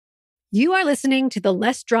You are listening to the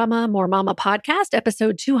Less Drama, More Mama podcast,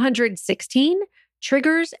 episode 216,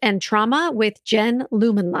 Triggers and Trauma with Jen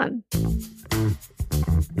Lumanlan.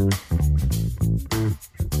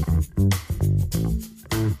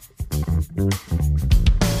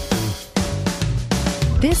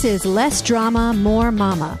 This is Less Drama, More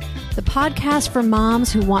Mama, the podcast for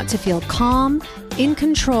moms who want to feel calm, in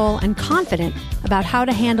control, and confident about how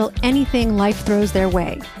to handle anything life throws their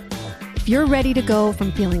way. If you're ready to go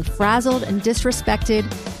from feeling frazzled and disrespected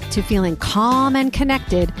to feeling calm and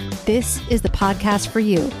connected, this is the podcast for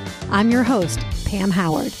you. I'm your host, Pam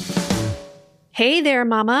Howard. Hey there,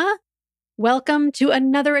 Mama. Welcome to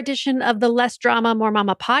another edition of the Less Drama, More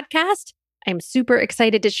Mama podcast. I'm super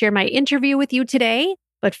excited to share my interview with you today.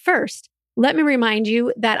 But first, let me remind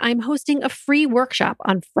you that I'm hosting a free workshop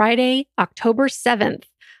on Friday, October 7th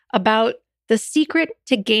about the secret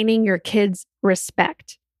to gaining your kids'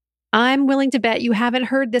 respect. I'm willing to bet you haven't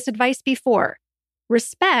heard this advice before.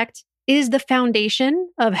 Respect is the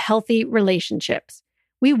foundation of healthy relationships.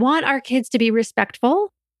 We want our kids to be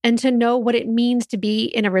respectful and to know what it means to be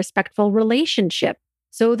in a respectful relationship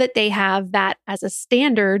so that they have that as a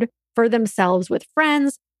standard for themselves with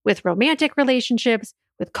friends, with romantic relationships,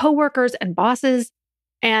 with coworkers and bosses.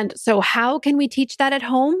 And so how can we teach that at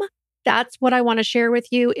home? That's what I want to share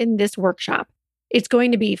with you in this workshop. It's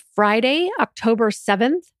going to be Friday, October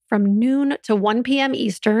 7th from noon to 1 p.m.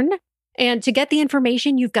 Eastern. And to get the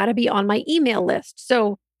information, you've got to be on my email list.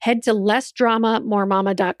 So head to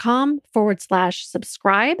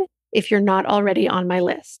lessdramamoremama.com/subscribe if you're not already on my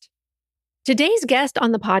list. Today's guest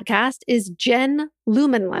on the podcast is Jen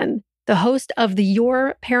Lumanlan, the host of the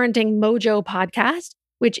Your Parenting Mojo podcast,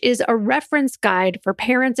 which is a reference guide for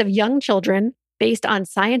parents of young children based on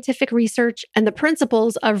scientific research and the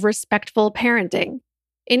principles of respectful parenting.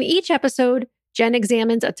 In each episode, Jen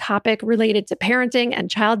examines a topic related to parenting and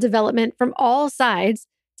child development from all sides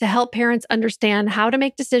to help parents understand how to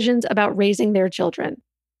make decisions about raising their children.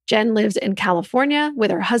 Jen lives in California with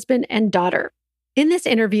her husband and daughter. In this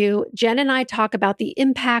interview, Jen and I talk about the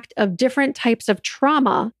impact of different types of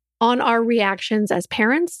trauma on our reactions as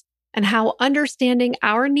parents and how understanding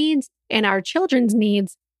our needs and our children's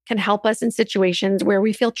needs can help us in situations where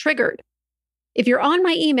we feel triggered. If you're on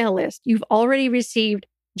my email list, you've already received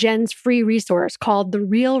Jen's free resource called The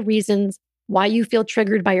Real Reasons Why You Feel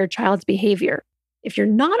Triggered by Your Child's Behavior. If you're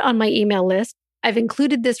not on my email list, I've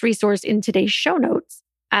included this resource in today's show notes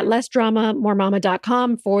at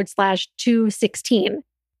lessdramamoremama.com/216.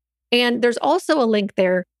 And there's also a link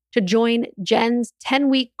there to join Jen's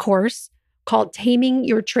 10-week course called Taming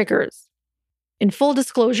Your Triggers. In full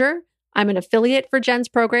disclosure, I'm an affiliate for Jen's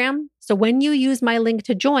program, so when you use my link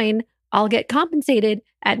to join, I'll get compensated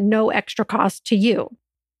at no extra cost to you.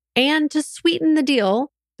 And to sweeten the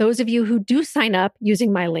deal, those of you who do sign up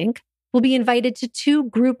using my link will be invited to 2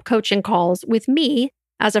 group coaching calls with me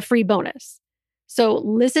as a free bonus. So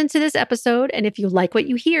listen to this episode, and if you like what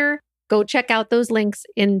you hear, go check out those links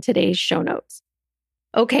in today's show notes.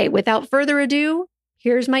 Okay, without further ado,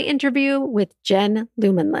 here's my interview with Jen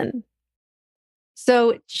Lumanlan.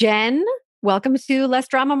 So Jen, welcome to Less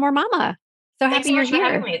Drama, More Mama. So Thanks happy so you're much for here.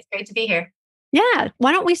 having me. It's great to be here. Yeah.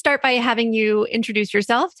 Why don't we start by having you introduce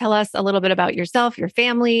yourself? Tell us a little bit about yourself, your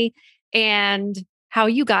family, and how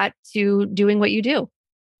you got to doing what you do.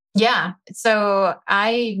 Yeah. So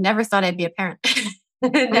I never thought I'd be a parent.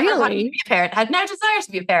 Never wanted to be a parent. Had no desire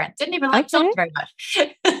to be a parent. Didn't even like children very much.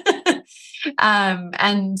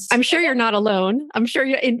 And I'm sure you're not alone. I'm sure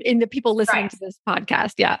you're in the people listening to this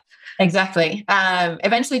podcast. Yeah. Exactly.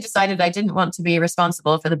 Eventually decided I didn't want to be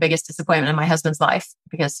responsible for the biggest disappointment in my husband's life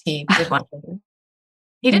because he did want children.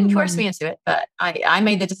 He didn't force me into it, but I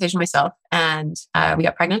made the decision myself, and we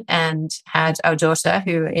got pregnant and had our daughter,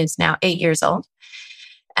 who is now 8 years old.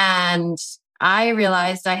 And I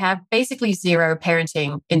realized I have basically zero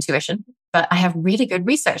parenting intuition, but I have really good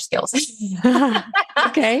research skills.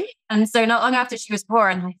 Okay. And so not long after she was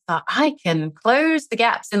born, I thought I can close the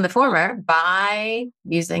gaps in the former by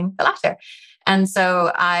using the latter. And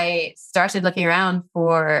so I started looking around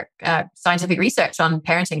for scientific research on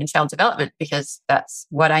parenting and child development because that's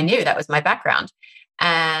what I knew. That was my background.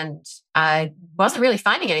 And I wasn't really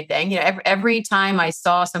finding anything. You know, every time I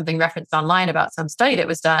saw something referenced online about some study that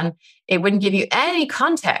was done, it wouldn't give you any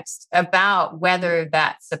context about whether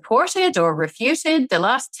that supported or refuted the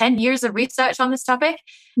last 10 years of research on this topic.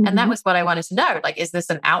 Mm-hmm. And that was what I wanted to know. Like, is this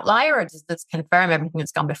an outlier or does this confirm everything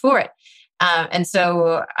that's gone before it? And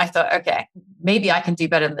so I thought, okay, maybe I can do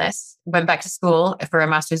better than this. Went back to school for a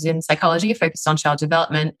master's in psychology, focused on child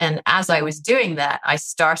development. And as I was doing that, I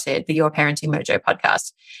started the Your Parenting Mojo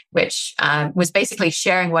podcast, which was basically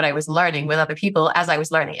sharing what I was learning with other people as I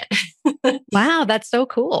was learning it. Wow, that's so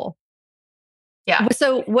cool. Yeah.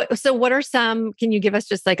 So what are some, can you give us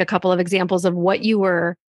just like a couple of examples of what you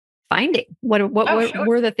were finding? What Sure.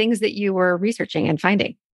 were the things that you were researching and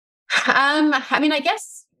finding? I mean, I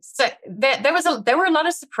guess so. There were a lot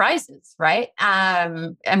of surprises, right?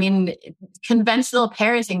 I mean, conventional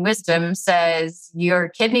parenting wisdom says your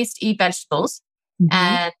kid needs to eat vegetables, Mm-hmm.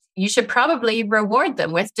 and you should probably reward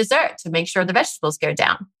them with dessert to make sure the vegetables go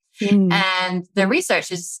down. Mm. And the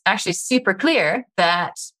research is actually super clear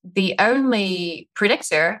that the only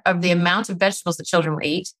predictor of the amount of vegetables that children will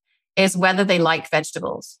eat is whether they like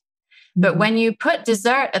vegetables. But when you put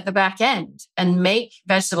dessert at the back end and make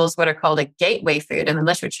vegetables what are called a gateway food in the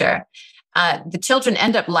literature, the children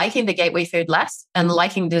end up liking the gateway food less and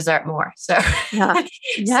liking dessert more. So, Yeah.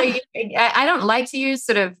 so Yeah. I don't like to use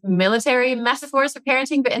sort of military metaphors for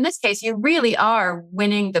parenting, but in this case, you really are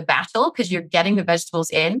winning the battle because you're getting the vegetables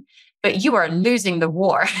in, but you are losing the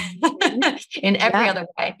war in every other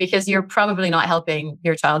way because you're probably not helping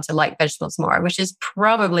your child to like vegetables more, which is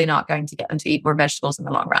probably not going to get them to eat more vegetables in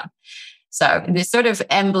the long run. So it's sort of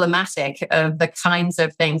emblematic of the kinds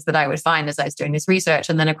of things that I would find as I was doing this research.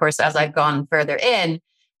 And then, of course, as I've gone further in,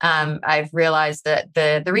 I've realized that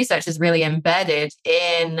the research is really embedded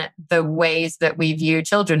in the ways that we view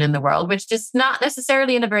children in the world, which is not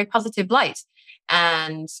necessarily in a very positive light.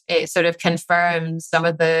 And it sort of confirms some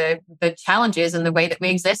of the challenges in the way that we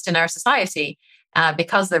exist in our society.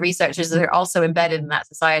 Because the researchers are also embedded in that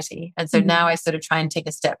society. And so now I sort of try and take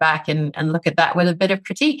a step back and look at that with a bit of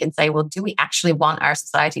critique and say, well, do we actually want our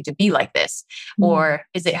society to be like this? Or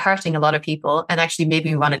is it hurting a lot of people? And actually, maybe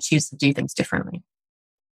we want to choose to do things differently.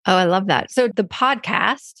 Oh, I love that. So the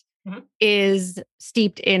podcast is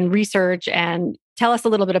steeped in research, and tell us a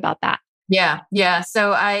little bit about that. Yeah.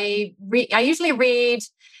 So I usually read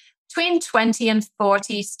between 20 and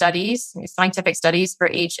 40 studies, scientific studies for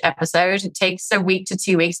each episode. It takes a week to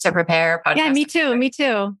 2 weeks to prepare a podcast. Yeah, me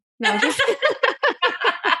too. No,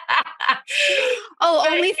 oh,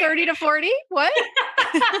 only 30 to 40? What?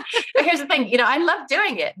 But here's the thing, I love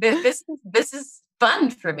doing it. This is fun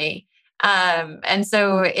for me. And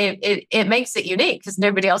so it makes it unique because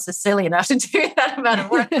nobody else is silly enough to do that amount of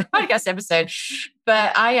work for a podcast episode.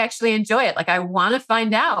 But I actually enjoy it. Like, I want to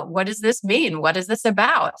find out, what does this mean? What is this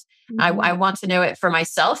about? I want to know it for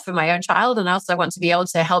myself, for my own child. And also I want to be able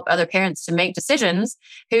to help other parents to make decisions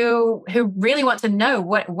who really want to know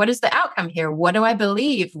what is the outcome here? What do I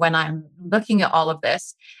believe when I'm looking at all of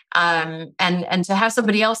this? And to have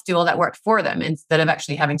somebody else do all that work for them instead of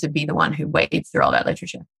actually having to be the one who wades through all that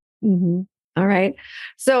literature. Mm-hmm. All right.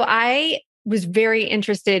 So I was very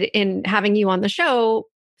interested in having you on the show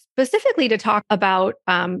specifically to talk about,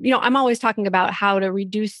 I'm always talking about how to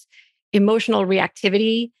reduce emotional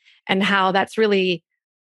reactivity and how that's really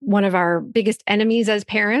one of our biggest enemies as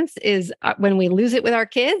parents is when we lose it with our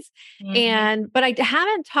kids. But I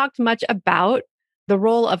haven't talked much about the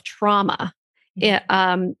role of trauma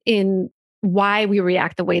in why we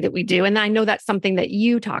react the way that we do. And I know that's something that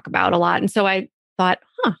you talk about a lot. And so I thought,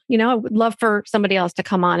 I would love for somebody else to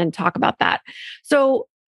come on and talk about that. So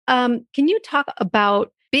can you talk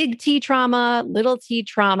about big T trauma, little T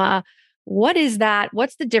trauma? What is that?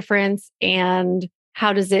 What's the difference? And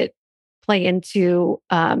how does it play into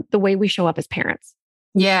the way we show up as parents?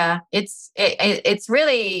 Yeah, it's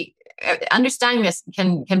really, understanding this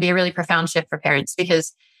can be a really profound shift for parents,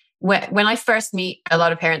 because when I first meet a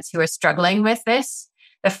lot of parents who are struggling with this,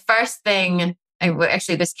 the first thing,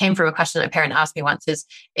 actually, this came from a question that a parent asked me once,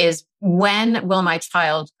 is when will my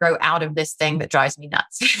child grow out of this thing that drives me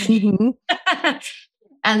nuts?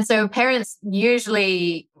 And so parents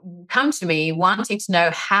usually come to me wanting to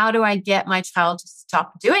know, how do I get my child to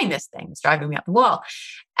stop doing this thing that's driving me up the wall?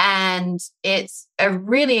 And it's a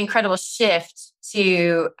really incredible shift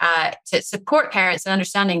to support parents in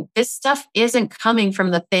understanding this stuff isn't coming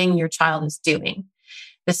from the thing your child is doing.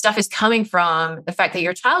 The stuff is coming from the fact that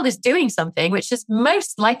your child is doing something which is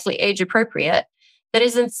most likely age appropriate, that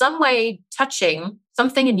is in some way touching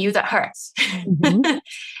something in you that hurts.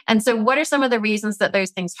 And so what are some of the reasons that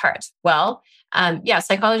those things hurt? Well,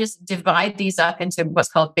 psychologists divide these up into what's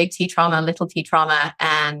called big T trauma, little T trauma.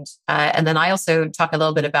 And then I also talk a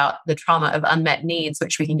little bit about the trauma of unmet needs,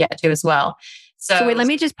 which we can get to as well. So wait, let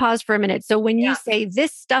me just pause for a minute. So when you say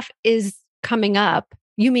this stuff is coming up,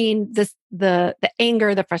 you mean the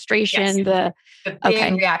anger, the frustration, the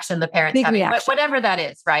big reaction the parents having, whatever that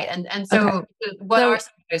is, right? And so what are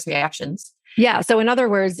some of those reactions? Yeah. So in other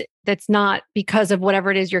words, that's not because of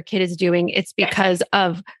whatever it is your kid is doing. It's because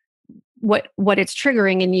of what it's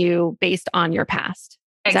triggering in you based on your past.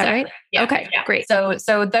 Is that right? Yeah. Okay, Yeah. great.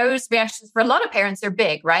 So those reactions for a lot of parents are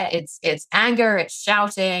big, right? It's anger, it's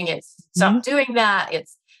shouting, it's stop doing that,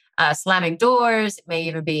 it's slamming doors. It may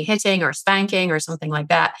even be hitting or spanking or something like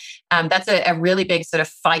that. That's a really big sort of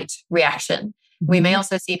fight reaction. We may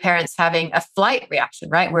also see parents having a flight reaction,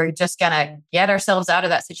 right? We're just going to get ourselves out of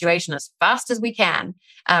that situation as fast as we can.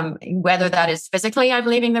 Whether that is physically, I'm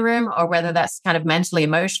leaving the room, or whether that's kind of mentally,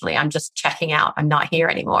 emotionally, I'm just checking out. I'm not here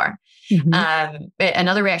anymore.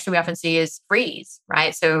 Another reaction we often see is freeze,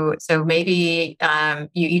 right? So maybe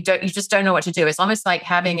you just don't know what to do. It's almost like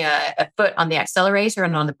having a foot on the accelerator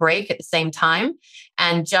and on the brake at the same time,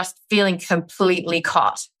 and just feeling completely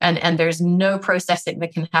caught. And there's no processing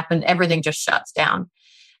that can happen. Everything just shuts down.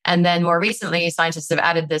 And then more recently, scientists have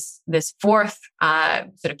added this fourth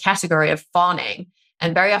sort of category of fawning.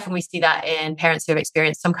 And very often we see that in parents who have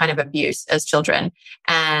experienced some kind of abuse as children.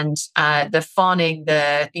 And the fawning,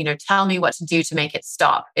 tell me what to do to make it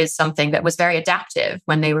stop, is something that was very adaptive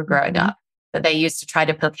when they were growing up, that they used to try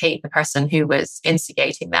to placate the person who was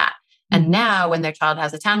instigating that. And now when their child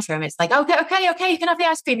has a tantrum, it's like, okay, you can have the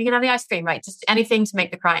ice cream, right? Just anything to make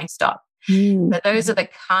the crying stop. But those are the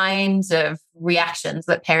kinds of reactions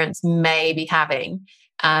that parents may be having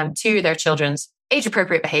to their children's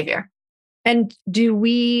age-appropriate behavior. And do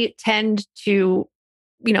we tend to,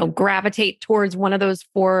 gravitate towards one of those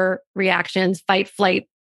four reactions: fight, flight,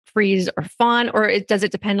 freeze, or fawn? Or does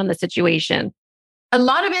it depend on the situation? A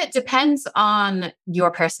lot of it depends on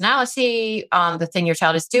your personality, on the thing your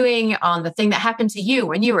child is doing, on the thing that happened to you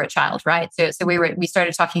when you were a child, right? So we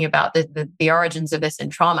started talking about the origins of this in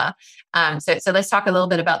trauma. So let's talk a little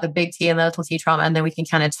bit about the big T and the little T trauma, and then we can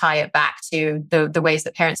kind of tie it back to the ways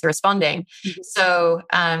that parents are responding. So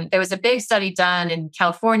there was a big study done in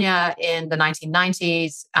California in the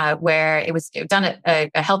 1990s where it was done at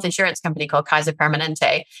a health insurance company called Kaiser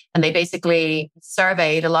Permanente, and they basically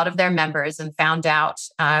surveyed a lot of their members and found out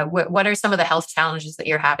what are some of the health challenges that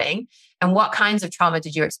you're having, and what kinds of trauma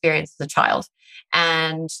did you experience as a child.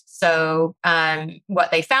 And so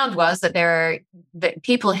what they found was that the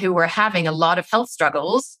people who were having a lot of health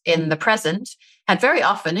struggles in the present had very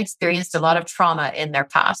often experienced a lot of trauma in their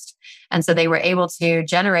past. And so they were able to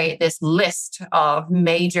generate this list of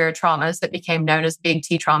major traumas that became known as big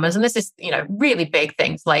T traumas. And this is, really big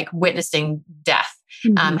things like witnessing death,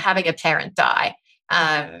 having a parent die,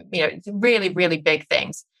 really, really big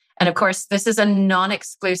things. And of course, this is a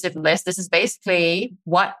non-exclusive list. This is basically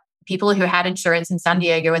what people who had insurance in San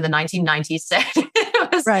Diego in the 1990s said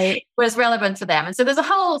was relevant to them. And so there's a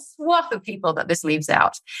whole swath of people that this leaves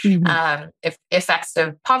out. Effects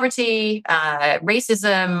of poverty,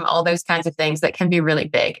 racism, all those kinds of things that can be really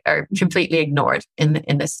big are completely ignored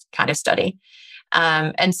in this kind of study.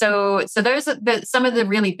 And so those are some of the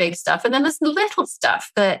really big stuff. And then there's little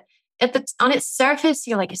stuff that on its surface,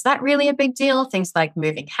 you're like, is that really a big deal? Things like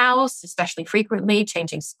moving house, especially frequently,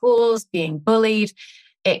 changing schools, being bullied.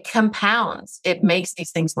 It compounds. It makes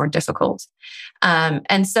these things more difficult.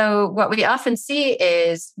 And so what we often see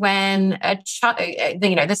is when a child,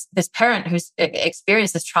 this parent who's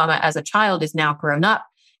experienced this trauma as a child is now grown up,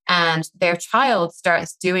 and their child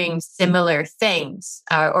starts doing similar things,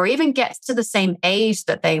 or even gets to the same age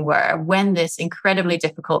that they were when this incredibly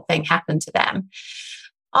difficult thing happened to them.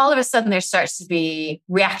 All of a sudden, there starts to be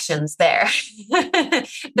reactions there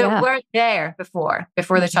that weren't there before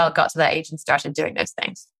the child got to that age and started doing those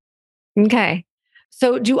things. Okay.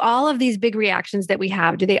 So do all of these big reactions that we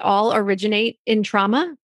have, do they all originate in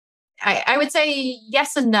trauma? I would say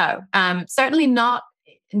yes and no. Certainly not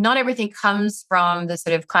everything comes from the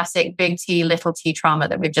sort of classic big T, little T trauma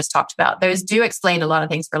that we've just talked about. Those do explain a lot of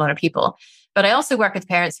things for a lot of people. But I also work with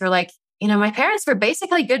parents who are like, my parents were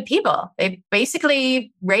basically good people. They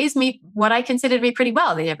basically raised me what I consider to be pretty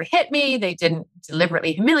well. They never hit me. They didn't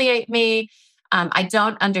deliberately humiliate me. I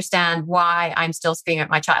don't understand why I'm still screaming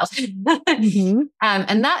at my child.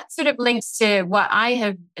 And that sort of links to what I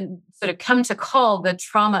have sort of come to call the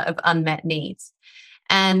trauma of unmet needs.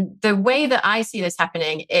 And the way that I see this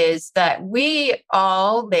happening is that we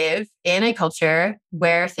all live in a culture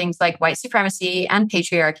where things like white supremacy and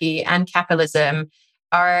patriarchy and capitalism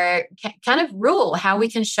are kind of rule how we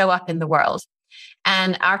can show up in the world.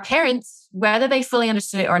 And our parents, whether they fully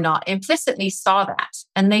understood it or not, implicitly saw that.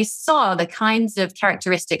 And they saw the kinds of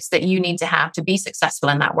characteristics that you need to have to be successful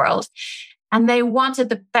in that world. And they wanted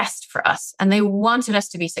the best for us. And they wanted us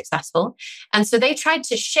to be successful. And so they tried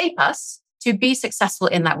to shape us to be successful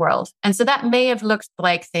in that world. And so that may have looked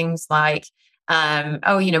like things like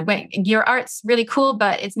when your art's really cool,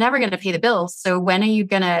 but it's never going to pay the bills. So when are you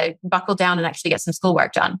going to buckle down and actually get some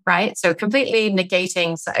schoolwork done? Right. So completely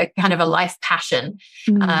negating kind of a life passion,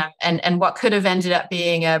 and what could have ended up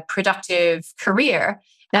being a productive career.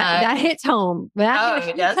 That hits home. That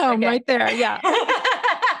hits home right there. Yeah.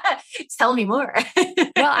 Tell me more.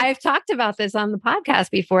 Well, I've talked about this on the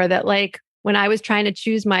podcast before that, like, when I was trying to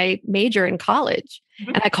choose my major in college,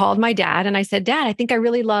 and I called my dad and I said, Dad, I think I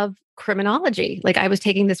really love criminology. Like, I was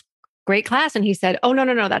taking this great class, and he said, oh,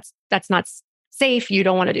 no, that's not safe. You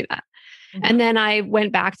don't want to do that. Mm-hmm. And then I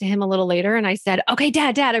went back to him a little later and I said, okay,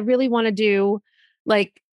 Dad, I really want to do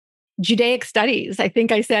like Judaic studies, I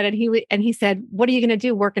think I said. And he said, what are you going to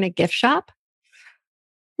do? Work in a gift shop?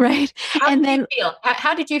 Right.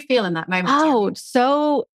 How did you feel in that moment? Oh,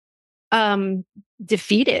 so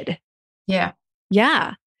defeated. Yeah.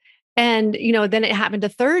 Yeah. And, then it happened a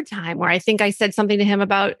third time where I think I said something to him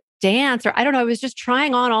about dance, or I don't know. I was just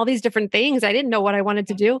trying on all these different things. I didn't know what I wanted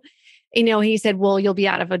to do. He said, well, you'll be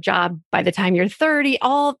out of a job by the time you're 30,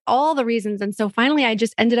 all the reasons. And so finally, I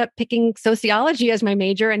just ended up picking sociology as my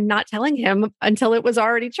major and not telling him until it was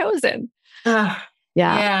already chosen.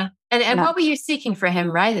 Yeah. And what were you seeking for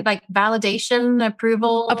him, right? Like validation,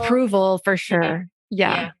 approval? Approval for sure.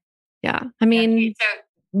 Yeah. I mean, so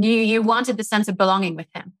you wanted the sense of belonging with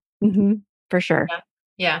him. Mm-hmm, for sure.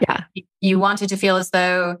 Yeah. You wanted to feel as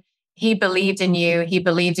though he believed in you. He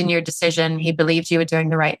believed in your decision. He believed you were doing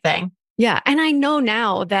the right thing. Yeah. And I know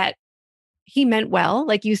now that he meant well,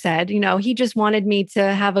 like you said, he just wanted me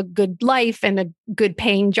to have a good life and a good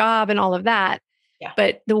paying job and all of that. Yeah.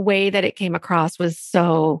 But the way that it came across was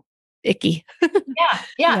so icky.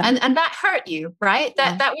 Yeah. And that hurt you, right?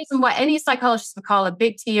 That wasn't what any psychologist would call a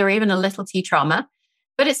big T or even a little T trauma,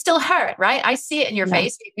 but it still hurt, right? I see it in your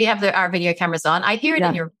face. We have our video cameras on. I hear it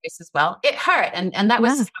in your voice as well. It hurt. And that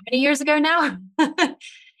was how many years ago now?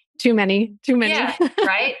 Too many. Yeah,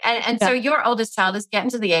 right. And so your oldest child is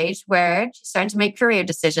getting to the age where she's starting to make career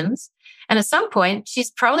decisions. And at some point,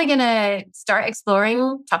 she's probably going to start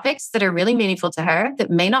exploring topics that are really meaningful to her,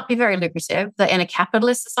 that may not be very lucrative, that in a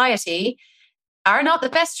capitalist society are not the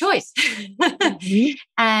best choice. Mm-hmm.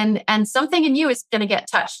 And something in you is going to get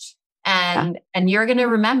touched. And you're going to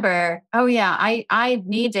remember, oh yeah, I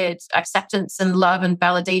needed acceptance and love and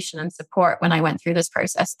validation and support when I went through this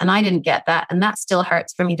process. And I didn't get that. And that still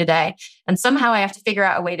hurts for me today. And somehow I have to figure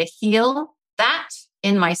out a way to heal that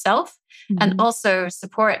in myself, and also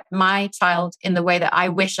support my child in the way that I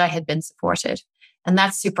wish I had been supported. And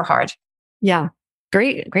that's super hard. Yeah.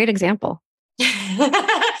 Great example.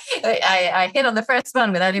 I hit on the first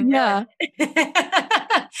one without even Yeah.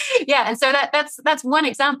 And so that's one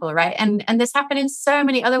example, right? And this happened in so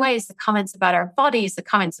many other ways. The comments about our bodies, the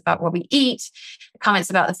comments about what we eat, the comments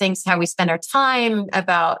about the things, how we spend our time,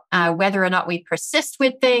 about whether or not we persist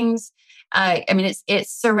with things. I mean, it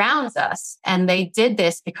surrounds us, and they did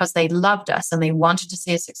this because they loved us and they wanted to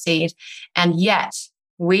see us succeed. And yet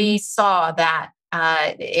we saw that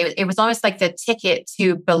it was almost like the ticket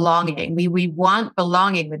to belonging. We want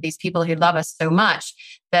belonging with these people who love us so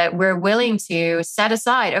much that we're willing to set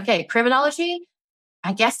aside, okay, criminology,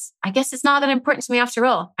 I guess it's not that important to me after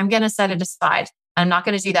all. I'm going to set it aside. I'm not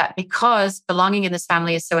going to do that because belonging in this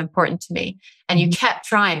family is so important to me. And you kept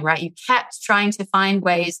trying, right? You kept trying to find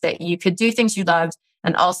ways that you could do things you loved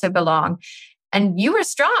and also belong. And you were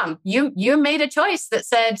strong. You made a choice that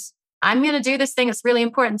said, I'm going to do this thing that's really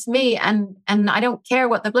important to me. And I don't care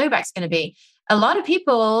what the blowback's going to be. A lot of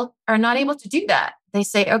people are not able to do that. They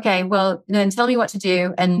say, okay, well, then tell me what to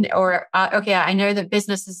do. Okay, I know that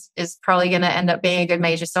business is probably going to end up being a good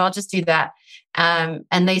major, so I'll just do that. And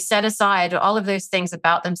they set aside all of those things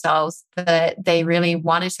about themselves that they really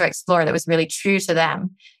wanted to explore, that was really true to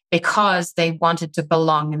them, because they wanted to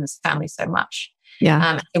belong in this family so much.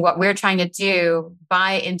 Yeah. And what we're trying to do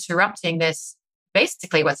by interrupting this,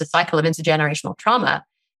 basically what's a cycle of intergenerational trauma,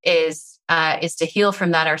 is to heal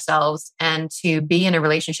from that ourselves and to be in a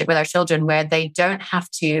relationship with our children where they don't have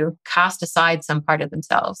to cast aside some part of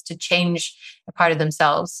themselves, to change a part of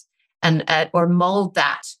themselves and or mold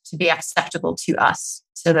that to be acceptable to us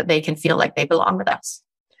so that they can feel like they belong with us.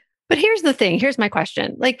 But here's the thing. Here's my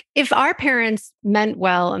question. Like, if our parents meant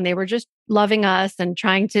well and they were just loving us and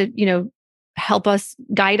trying to, help us,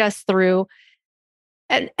 guide us through,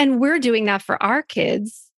 and we're doing that for our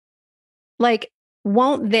kids, like,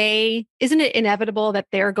 isn't it inevitable that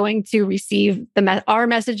they're going to receive our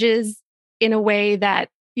messages in a way that,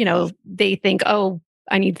 they think, oh,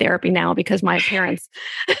 I need therapy now because my parents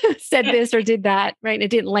said this or did that, right? And it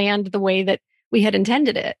didn't land the way that we had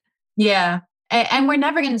intended it. Yeah. And we're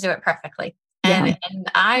never going to do it perfectly. And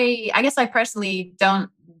I guess I personally don't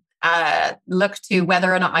look to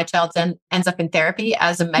whether or not my child ends up in therapy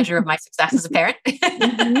as a measure of my success as a parent.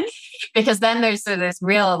 Because then there's this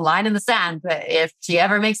real line in the sand that if she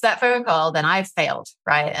ever makes that phone call, then I've failed,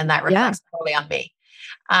 right? And that reflects totally on me.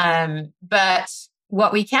 But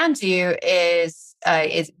what we can do is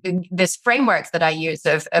this framework that I use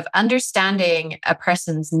of understanding a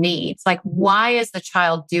person's needs. Like, why is the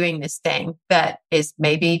child doing this thing that is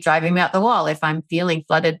maybe driving me out the wall if I'm feeling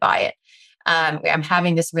flooded by it? I'm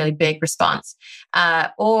having this really big response, so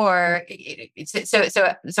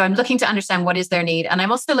I'm looking to understand what is their need. And I'm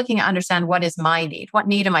also looking to understand what is my need. What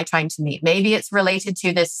need am I trying to meet? Maybe it's related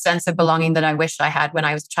to this sense of belonging that I wished I had when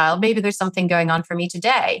I was a child. Maybe there's something going on for me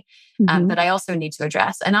today that I also need to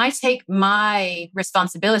address. And I take my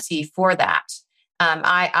responsibility for that.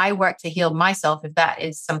 I work to heal myself if that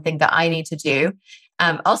is something that I need to do.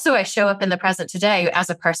 Also, I show up in the present today as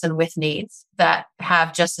a person with needs that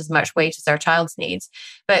have just as much weight as our child's needs.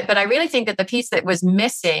 But I really think that the piece that was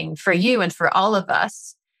missing for you and for all of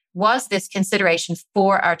us was this consideration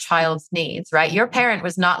for our child's needs, right? Your parent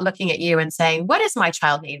was not looking at you and saying, what does my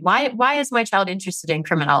child need? Why is my child interested in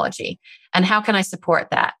criminology? And how can I support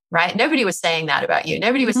that? Right? Nobody was saying that about you.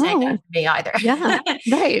 Nobody was saying that to me either. Yeah,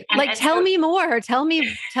 right. Tell me more. Tell me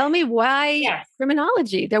why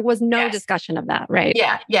criminology. There was no discussion of that, right?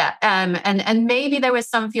 Yeah. And maybe there was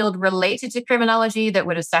some field related to criminology that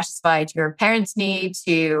would have satisfied your parents' need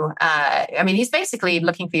to. He's basically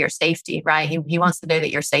looking for your safety, right? He wants to know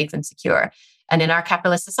that you're safe and secure. And in our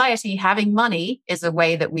capitalist society, having money is a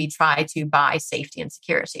way that we try to buy safety and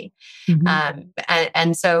security.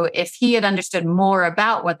 And so if he had understood more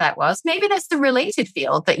about what that was, maybe that's the related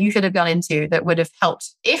field that you could have gone into that would have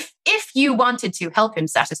helped if you wanted to help him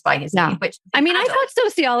satisfy his need. I thought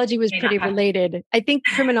sociology was pretty related. I think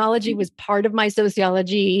criminology was part of my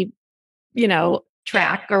sociology,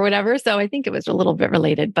 track or whatever. So I think it was a little bit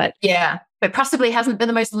related, but possibly hasn't been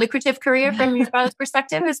the most lucrative career from your father's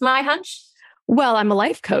perspective, is my hunch. Well, I'm a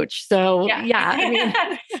life coach, so so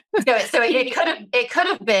it could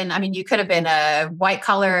have been. I mean, you could have been a white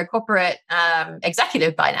collar corporate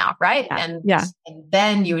executive by now, right? And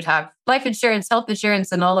then you would have life insurance, health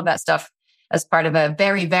insurance, and all of that stuff as part of a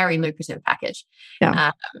very, very lucrative package.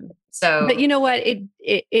 Yeah. But you know what?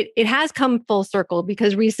 It has come full circle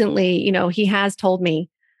because recently, he has told me,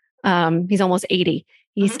 he's almost 80.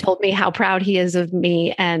 He's told me how proud he is of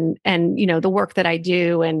me and the work that I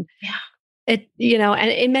do and. And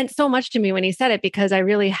it meant so much to me when he said it because I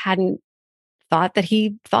really hadn't thought that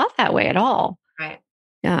he thought that way at all. Right.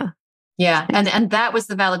 Yeah. Yeah. And that was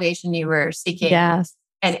the validation you were seeking. Yes.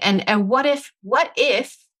 And what if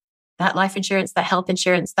that life insurance, that health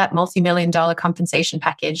insurance, that multi-million-dollar compensation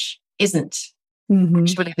package isn't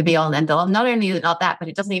actually the be all and end all? Not only not that, but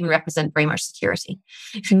it doesn't even represent very much security.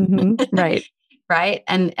 Right. Right.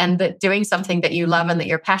 And that doing something that you love and that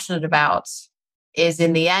you're passionate about is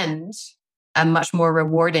in the end a much more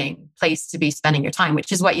rewarding place to be spending your time,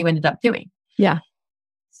 which is what you ended up doing. Yeah.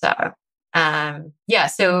 So,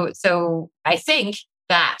 So I think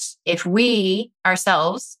that if we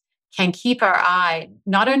ourselves can keep our eye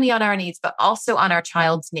not only on our needs, but also on our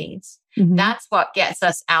child's needs, that's what gets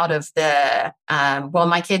us out of the,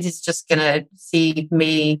 my kid is just going to see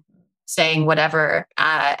me saying whatever,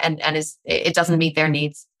 it doesn't meet their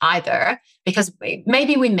needs either, because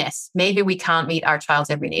maybe we can't meet our child's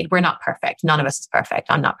every need. We're not perfect. None of us is perfect.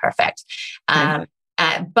 I'm not perfect.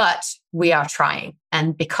 But we are trying.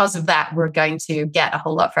 And because of that, we're going to get a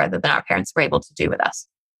whole lot further than our parents were able to do with us.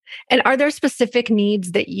 And are there specific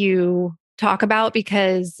needs that you talk about?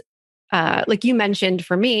 Because like you mentioned,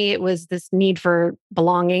 for me, it was this need for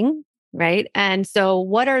belonging, right? And so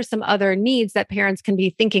what are some other needs that parents can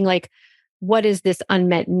be thinking like, what is this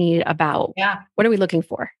unmet need about? Yeah. What are we looking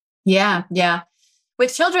for? Yeah.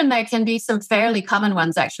 With children, there can be some fairly common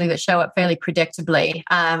ones actually that show up fairly predictably.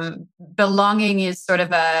 Belonging is sort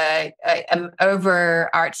of an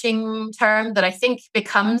overarching term that I think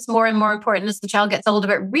becomes more and more important as the child gets older.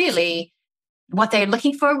 But really, what they're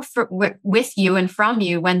looking for with you and from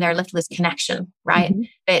you when they're little is connection, right?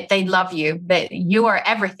 They love you, that you are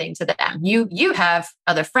everything to them. You have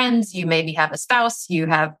other friends, you maybe have a spouse, you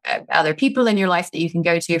have other people in your life that you can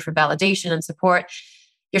go to for validation and support.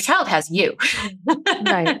 Your child has you.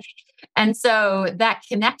 Right. And so that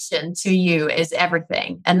connection to you is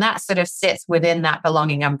everything. And that sort of sits within that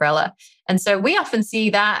belonging umbrella. And so we often see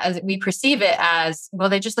that as we perceive it as, well,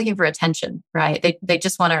 they're just looking for attention, right? They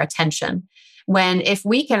just want our attention. When if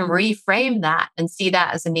we can reframe that and see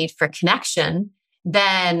that as a need for connection,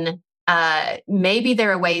 then maybe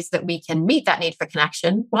there are ways that we can meet that need for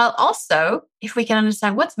connection. While also, if we can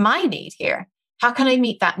understand what's my need here, how can I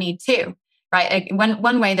meet that need too? right?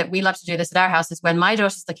 One way that we love to do this at our house is when my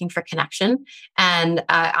daughter's looking for connection and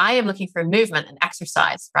I am looking for movement and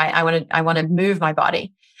exercise, right? I want to move my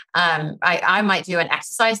body. I might do an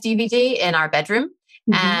exercise DVD in our bedroom,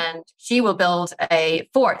 and she will build a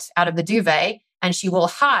fort out of the duvet, and she will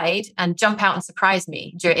hide and jump out and surprise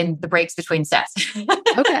me in the breaks between sets.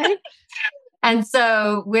 Okay. And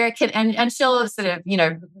so and she'll sort of,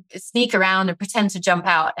 sneak around and pretend to jump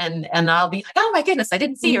out, and I'll be like, oh my goodness, I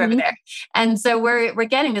didn't see you over there. And so we're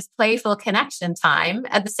getting this playful connection time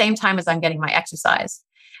at the same time as I'm getting my exercise.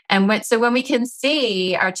 And so when we can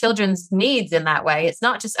see our children's needs in that way, it's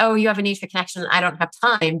not just, oh, you have a need for connection, I don't have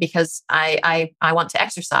time because I want to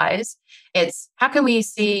exercise. It's how can we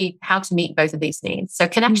see how to meet both of these needs? So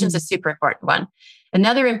connection is a super important one.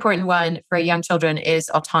 Another important one for young children is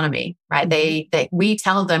autonomy, right? We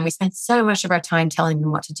tell them, we spend so much of our time telling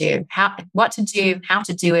them what to do, how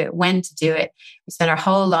to do it, when to do it. We spend our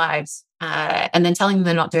whole lives and then telling them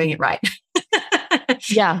they're not doing it right.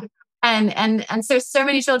 Yeah. And so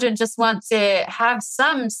many children just want to have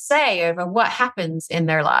some say over what happens in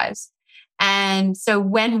their lives. And so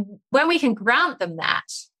when we can grant them that,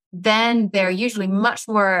 then they're usually much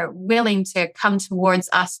more willing to come towards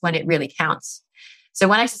us when it really counts. So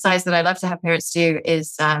one exercise that I love to have parents do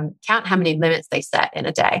is count how many limits they set in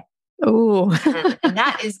a day. Oh, and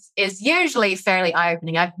that is usually fairly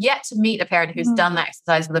eye-opening. I've yet to meet a parent who's done that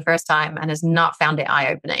exercise for the first time and has not found it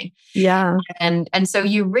eye-opening. Yeah. And so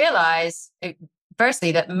you realize,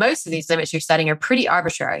 firstly, that most of these limits you're setting are pretty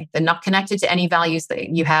arbitrary. They're not connected to any values that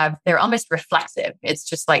you have. They're almost reflexive. It's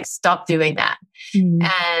just like, stop doing that.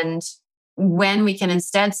 And when we can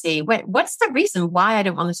instead see, what's the reason why I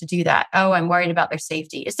don't want them to do that? Oh, I'm worried about their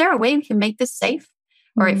safety. Is there a way we can make this safe?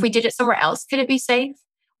 Or if we did it somewhere else, could it be safe?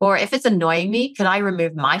 Or if it's annoying me, could I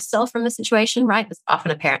remove myself from the situation, right? That's often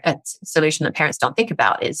a solution that parents don't think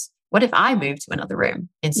about is, what if I move to another room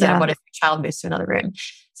instead of what if the child moves to another room?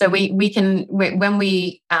 So we can, when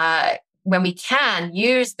we can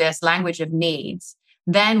use this language of needs,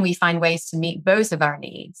 then we find ways to meet both of our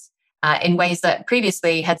needs in ways that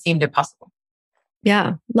previously had seemed impossible.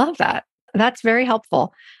 Yeah, love that. That's very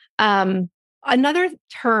helpful. Another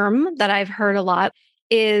term that I've heard a lot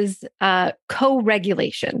is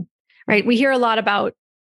co-regulation, right? We hear a lot about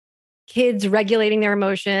kids regulating their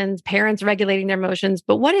emotions, parents regulating their emotions,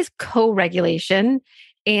 but what is co-regulation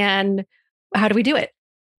and how do we do it?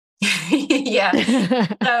 Yeah.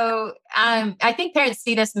 So I think parents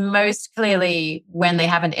see this most clearly when they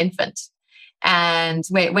have an infant. And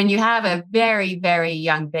when you have a very, very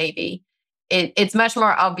young baby, it's much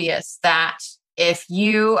more obvious that if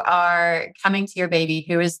you are coming to your baby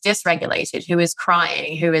who is dysregulated, who is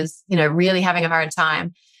crying, who is, really having a hard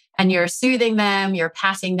time, and you're soothing them, you're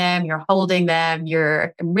patting them, you're holding them,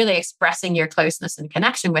 you're really expressing your closeness and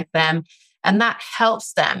connection with them, and that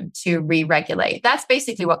helps them to re-regulate. That's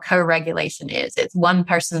basically what co-regulation is. It's one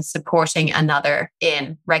person supporting another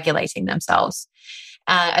in regulating themselves.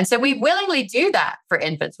 And so we willingly do that for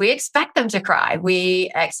infants. We expect them to cry. We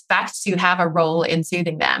expect to have a role in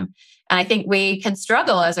soothing them. And I think we can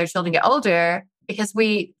struggle as our children get older because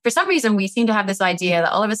for some reason, we seem to have this idea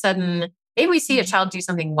that all of a sudden, maybe we see a child do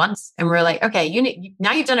something once and we're like, okay,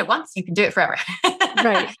 now you've done it once, you can do it forever.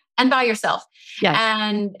 Right. And by yourself. Yes.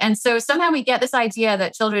 And so somehow we get this idea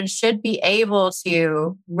that children should be able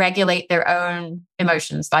to regulate their own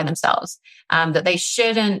emotions by themselves, that they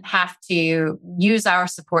shouldn't have to use our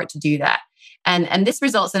support to do that. And this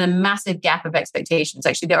results in a massive gap of expectations.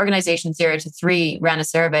 Actually, the organization 0 to 3 ran a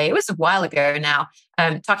survey. It was a while ago now,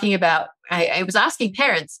 talking about, I was asking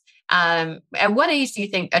parents, at what age do you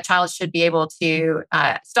think a child should be able to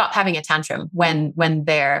stop having a tantrum when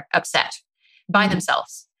they're upset by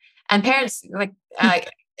themselves? And parents, I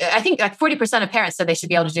think 40% of parents said they should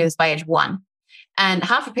be able to do this by age 1. And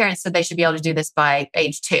half of parents said they should be able to do this by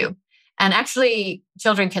age 2. And actually,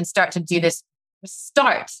 children can start to do this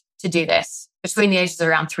between the ages of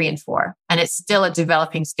around 3 and 4. And it's still a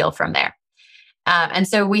developing skill from there. And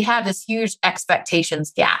so we have this huge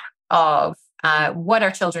expectations gap of what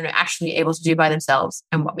our children are actually able to do by themselves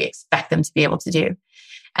and what we expect them to be able to do.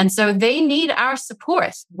 And so they need our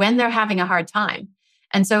support when they're having a hard time.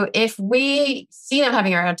 And so if we see them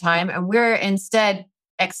having a hard time and we're instead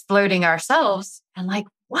exploding ourselves and like,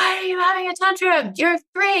 why are you having a tantrum? You're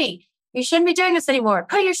 3. You shouldn't be doing this anymore.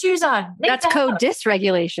 Put your shoes on. That's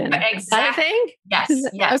co-dysregulation. Exactly. Is that a thing? Yes.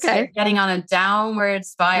 Okay. You're getting on a downward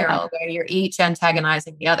spiral where you're each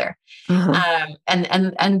antagonizing the other. And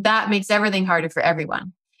that makes everything harder for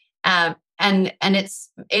everyone. And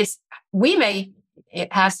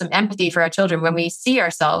have some empathy for our children, when we see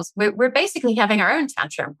ourselves, we're basically having our own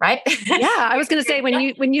tantrum, right? Yeah, I was going to say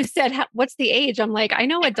when you said what's the age, I'm like, I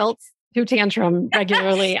know adults who tantrum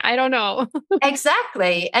regularly. I don't know.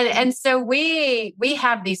 Exactly. And so we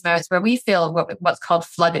have these moments where we feel what's called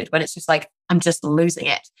flooded, when it's just like, I'm just losing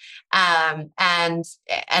it. And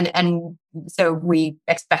so we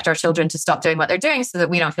expect our children to stop doing what they're doing so that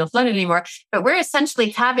we don't feel flooded anymore. But we're essentially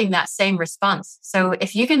having that same response. So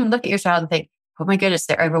if you can look at your child and think, oh my goodness,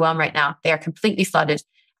 they're overwhelmed right now. They are completely flooded.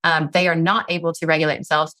 They are not able to regulate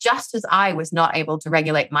themselves, just as I was not able to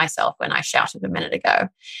regulate myself when I shouted a minute ago.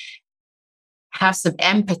 Have some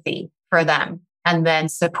empathy for them and then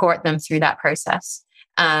support them through that process.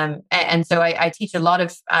 And so I teach a lot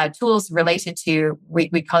of tools related to,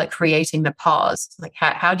 we call it creating the pause. Like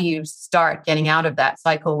how do you start getting out of that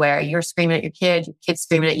cycle where you're screaming at your kid's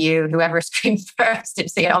screaming at you, whoever screams first,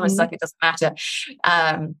 it's almost like it doesn't matter.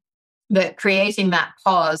 But creating that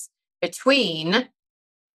pause between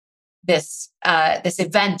this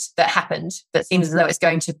event that happened that seems as though it's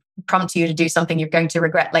going to prompt you to do something you're going to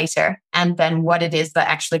regret later, and then what it is that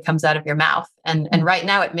actually comes out of your mouth. And right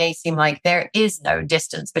now it may seem like there is no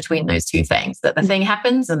distance between those two things, that the thing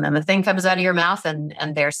happens and then the thing comes out of your mouth, and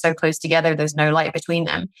they're so close together, there's no light between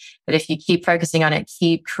them. But if you keep focusing on it,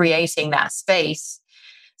 keep creating that space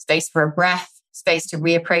for a breath, space to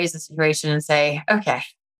reappraise the situation and say, okay,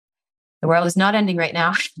 the world is not ending right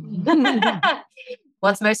now.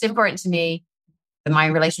 What's most important to me? My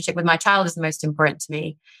relationship with my child is the most important to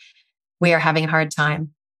me. We are having a hard time.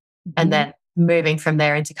 And then moving from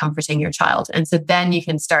there into comforting your child. And so then you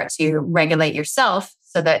can start to regulate yourself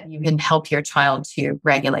so that you can help your child to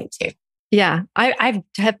regulate too. Yeah, I've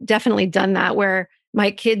definitely done that, where my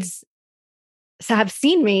kids have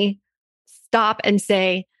seen me stop and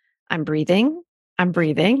say, I'm breathing,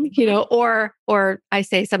 or I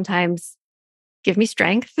say sometimes, give me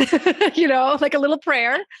strength, like a little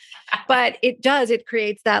prayer. But it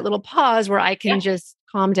creates that little pause where I can just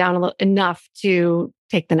calm down enough to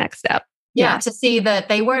take the next step. Yeah, to see that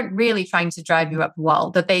they weren't really trying to drive you up the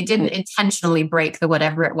wall, that they didn't intentionally break the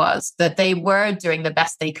whatever it was, that they were doing the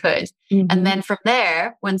best they could. And then from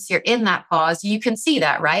there, once you're in that pause, you can see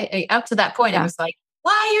that, right? Up to that point, it was like,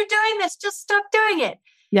 why are you doing this? Just stop doing it.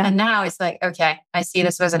 Yeah. And now it's like, okay, I see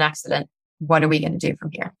this was an accident. What are we going to do from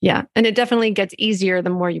here? Yeah. And it definitely gets easier the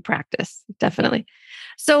more you practice. Definitely.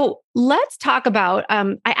 So let's talk about,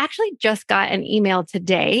 I actually just got an email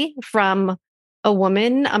today from a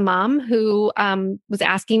woman, a mom who was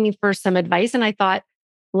asking me for some advice. And I thought,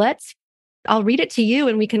 I'll read it to you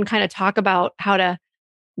and we can kind of talk about how to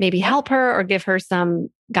maybe help her or give her some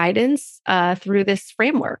guidance through this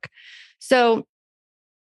framework. So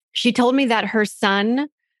she told me that her son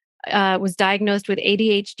was diagnosed with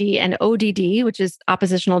ADHD and ODD, which is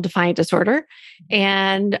oppositional defiant disorder.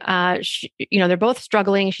 And, they're both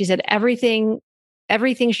struggling. She said everything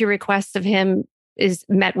she requests of him is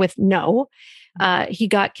met with no. He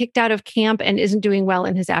got kicked out of camp and isn't doing well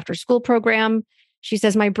in his after school program. She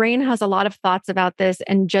says, my brain has a lot of thoughts about this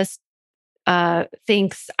and just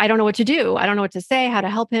thinks, I don't know what to do. I don't know what to say, how to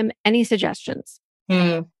help him. Any suggestions?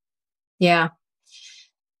 Yeah.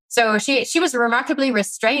 So she was remarkably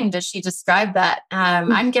restrained as she described that.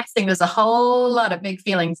 I'm guessing there's a whole lot of big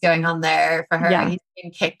feelings going on there for her. Yeah. He's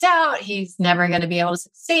been kicked out. He's never going to be able to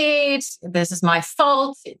succeed. This is my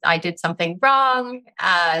fault. I did something wrong.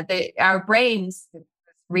 Our brains,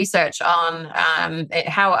 research on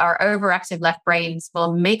how our overactive left brains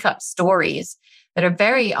will make up stories that are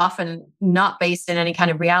very often not based in any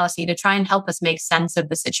kind of reality to try and help us make sense of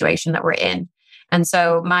the situation that we're in. And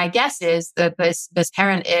so my guess is that this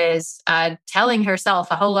parent is telling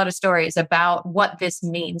herself a whole lot of stories about what this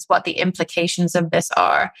means, what the implications of this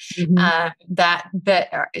are, that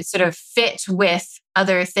are sort of fit with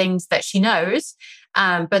other things that she knows,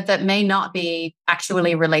 but that may not be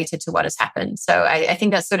actually related to what has happened. So I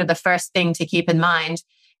think that's sort of the first thing to keep in mind,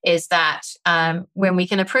 is that when we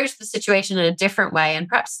can approach the situation in a different way and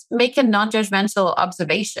perhaps make a non-judgmental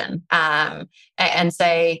observation and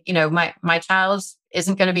say, my child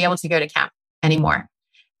isn't going to be able to go to camp anymore.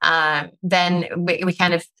 Then we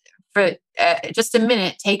kind of, for just a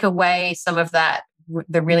minute, take away some of that,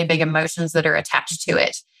 the really big emotions that are attached to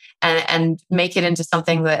it, and make it into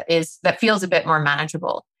something that feels a bit more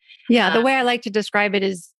manageable. Yeah. The way I like to describe it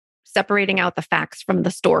is separating out the facts from the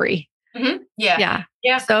story. Mm-hmm. Yeah.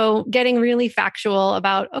 So getting really factual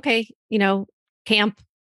about, okay, camp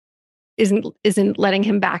isn't letting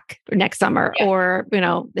him back next summer, or,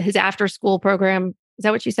 his after school program Is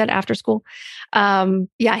that what you said? After school?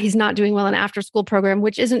 Yeah, he's not doing well in after school program,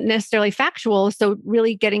 which isn't necessarily factual. So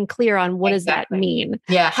really getting clear on what does that mean?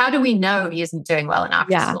 Yeah. How do we know he isn't doing well in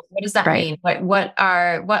after school? What does that mean?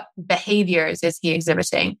 What behaviors is he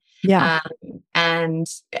exhibiting? Yeah.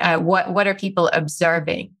 What are people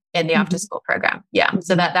observing in the after school program? Yeah.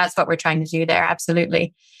 So that's what we're trying to do there.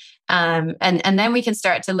 Absolutely. And then we can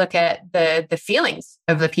start to look at the feelings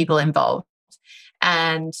of the people involved.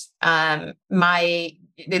 And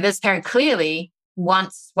this parent clearly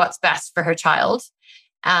wants what's best for her child,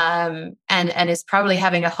 and is probably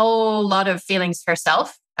having a whole lot of feelings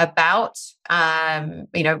herself about,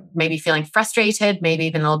 maybe feeling frustrated, maybe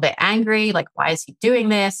even a little bit angry, like, why is he doing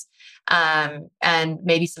this? And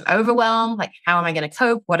maybe some overwhelm, like, how am I going to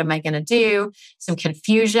cope? What am I going to do? Some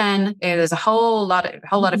confusion. There's a whole lot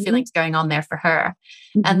of feelings going on there for her.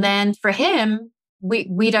 And then for him,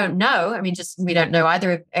 we don't know. I mean, we don't know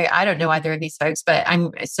either. I don't know either of these folks, but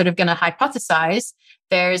I'm sort of going to hypothesize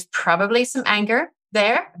there's probably some anger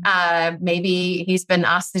there. Maybe he's been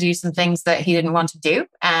asked to do some things that he didn't want to do.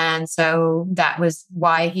 And so that was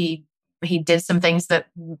why he did some things that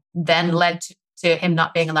then led to him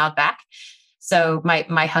not being allowed back. So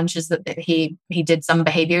my hunch is that he did some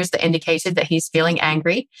behaviors that indicated that he's feeling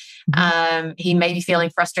angry. He may be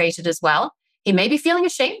feeling frustrated as well. He may be feeling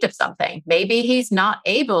ashamed of something. Maybe he's not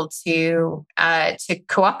able to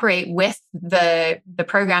cooperate with the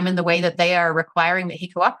program in the way that they are requiring that he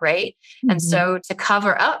cooperate. And so to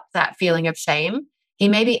cover up that feeling of shame, he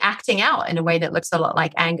may be acting out in a way that looks a lot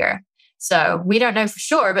like anger. So we don't know for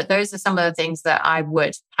sure, but those are some of the things that I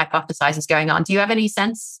would hypothesize is going on. Do you have any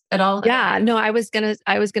sense at all? Yeah, no, I was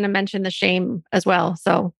gonna mention the shame as well.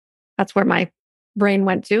 So that's where my brain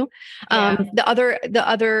went to. The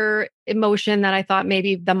other emotion that I thought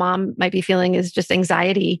maybe the mom might be feeling is just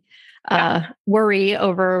anxiety, worry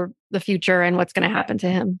over the future and what's going to happen to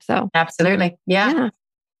him. So absolutely. Yeah.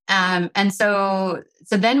 And so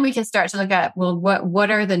then we can start to look at, well,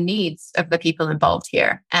 what are the needs of the people involved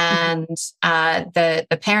here? And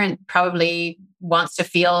the parent probably wants to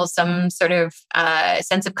feel some sort of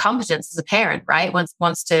sense of competence as a parent, right?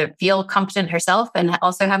 Wants to feel competent herself and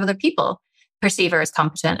also have other people perceive her as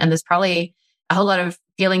competent. And there's probably a whole lot of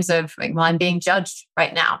feelings of, like, well, I'm being judged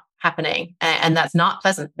right now happening. And that's not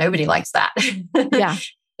pleasant. Nobody likes that. Yeah.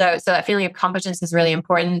 So that feeling of competence is really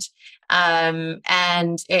important.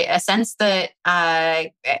 And a sense that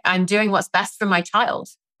I'm doing what's best for my child,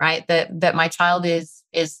 right? That my child is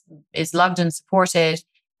loved and supported.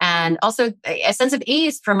 And also a sense of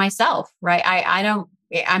ease for myself, right?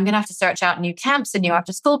 I'm going to have to search out new camps and new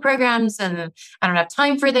after school programs, and I don't have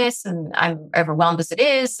time for this, and I'm overwhelmed as it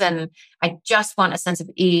is. And I just want a sense of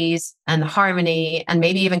ease and harmony and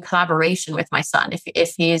maybe even collaboration with my son.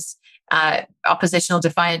 If he's oppositional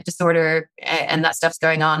defiant disorder and that stuff's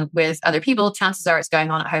going on with other people, chances are it's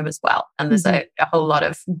going on at home as well. And there's a whole lot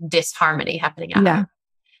of disharmony happening at home.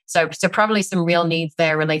 So probably some real needs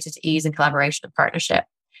there related to ease and collaboration and partnership.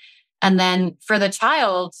 And then for the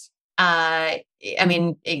child, I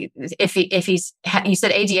mean, if he's, you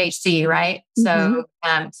said ADHD, right? So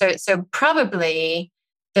probably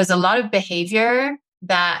there's a lot of behavior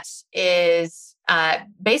that is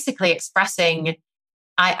basically expressing,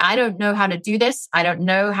 I don't know how to do this. I don't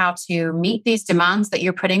know how to meet these demands that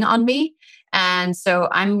you're putting on me. And so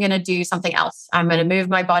I'm going to do something else. I'm going to move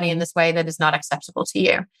my body in this way that is not acceptable to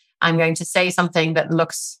you. I'm going to say something that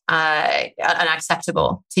looks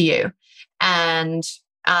unacceptable to you. And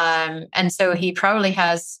so he probably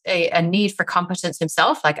has a need for competence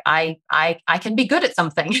himself. Like I can be good at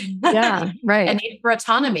something. Yeah, right. A need for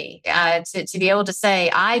autonomy, to be able to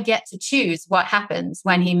say, I get to choose what happens,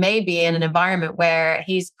 when he may be in an environment where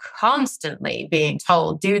he's constantly being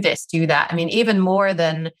told, do this, do that. I mean, even more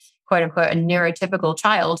than quote unquote a neurotypical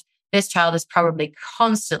child, this child is probably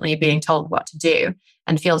constantly being told what to do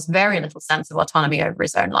and feels very little sense of autonomy over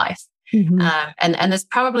his own life. And there's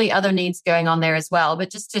probably other needs going on there as well. But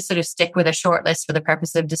just to sort of stick with a short list for the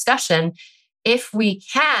purpose of discussion, if we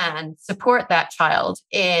can support that child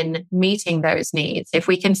in meeting those needs, if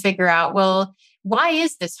we can figure out, well, why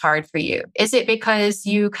is this hard for you? Is it because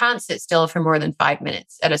you can't sit still for more than 5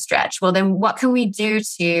 minutes at a stretch? Well, then what can we do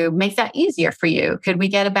to make that easier for you? Could we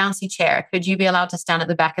get a bouncy chair? Could you be allowed to stand at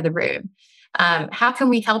the back of the room? How can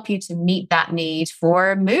we help you to meet that need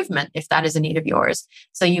for movement, if that is a need of yours?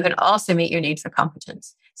 So you can also meet your need for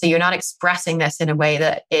competence. So you're not expressing this in a way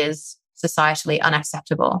that is societally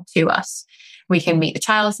unacceptable to us. We can meet the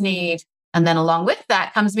child's need. And then along with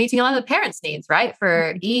that comes meeting a lot of the parents' needs, right?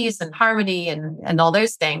 For ease and harmony and all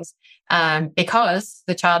those things, because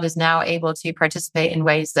the child is now able to participate in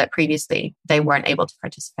ways that previously they weren't able to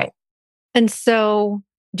participate. And so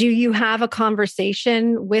do you have a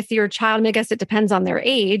conversation with your child? I mean, I guess it depends on their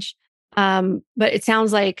age. But it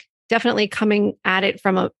sounds like definitely coming at it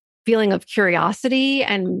from a feeling of curiosity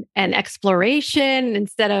and exploration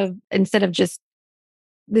instead of just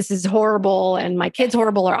this is horrible and my kid's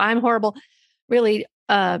horrible or I'm horrible. Really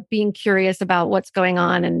being curious about what's going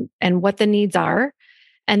on and what the needs are.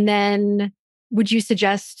 And then would you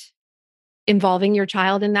suggest involving your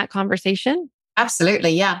child in that conversation?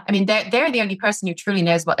 Absolutely. Yeah. I mean, they're the only person who truly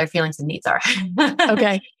knows what their feelings and needs are.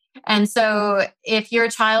 Okay. And so if your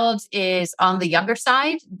child is on the younger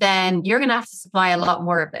side, then you're going to have to supply a lot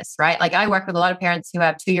more of this, right? Like I work with a lot of parents who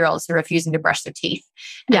have 2-year-olds who are refusing to brush their teeth.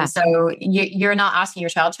 Yeah. And so you're not asking your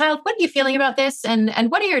child, what are you feeling about this? And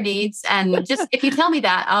what are your needs? And just, if you tell me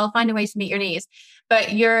that, I'll find a way to meet your needs.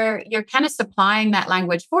 But you're kind of supplying that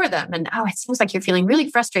language for them. And, it seems like you're feeling really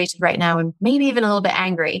frustrated right now and maybe even a little bit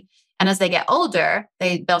angry. And as they get older,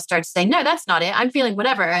 they'll start to say, no, that's not it. I'm feeling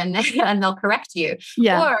whatever. And they'll correct you.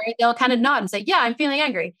 Yeah. Or they'll kind of nod and say, yeah, I'm feeling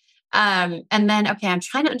angry. And then, okay, I'm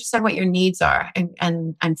trying to understand what your needs are.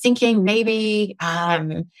 And I'm thinking maybe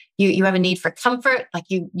you have a need for comfort. Like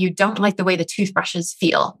you don't like the way the toothbrushes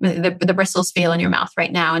feel, the bristles feel in your mouth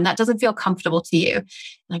right now. And that doesn't feel comfortable to you.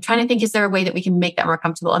 And I'm trying to think, is there a way that we can make that more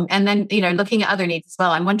comfortable? And then, looking at other needs as well.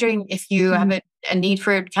 I'm wondering if you have a need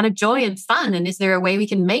for kind of joy and fun. And is there a way we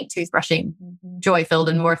can make toothbrushing joy-filled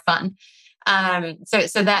and more fun?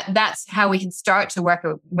 So that's how we can start to work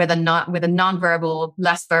with a non-verbal,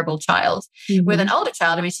 less verbal child. Mm-hmm. With an older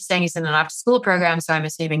child, I mean, she's saying he's in an after-school program, so I'm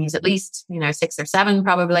assuming he's at least 6 or 7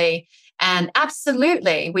 probably. And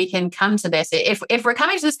absolutely, we can come to this if we're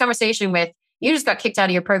coming to this conversation with, you just got kicked out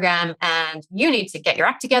of your program and you need to get your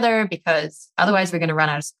act together because otherwise we're going to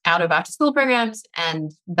run out of after-school programs,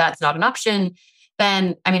 and that's not an option.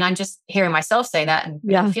 Then, I mean, I'm just hearing myself say that and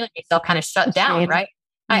feeling myself kind of shut down, right?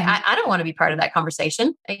 I don't want to be part of that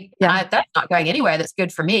conversation. That's not going anywhere. That's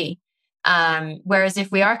good for me. Whereas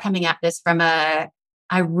if we are coming at this from I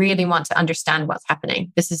really want to understand what's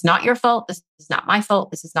happening. This is not your fault. This is not my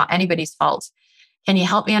fault. This is not anybody's fault. Can you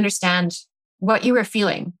help me understand what you were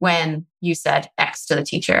feeling when you said X to the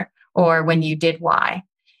teacher or when you did Y?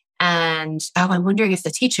 And, I'm wondering if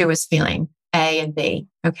the teacher was feeling A and B.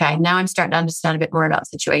 Okay, now I'm starting to understand a bit more about the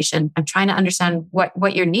situation. I'm trying to understand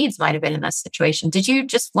what your needs might have been in this situation. Did you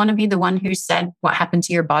just want to be the one who said what happened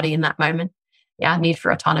to your body in that moment? Yeah, need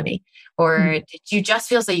for autonomy. Or did you just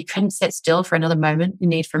feel that you couldn't sit still for another moment? You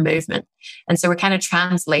need for movement. And so we're kind of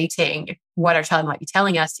translating what our child might be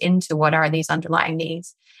telling us into what are these underlying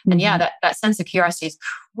needs. Mm-hmm. And that sense of curiosity is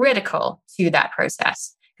critical to that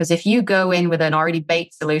process. Because if you go in with an already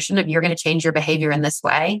baked solution of you're going to change your behavior in this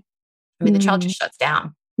way, I mean, the child just shuts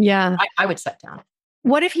down. Yeah. I would shut down.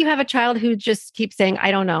 What if you have a child who just keeps saying,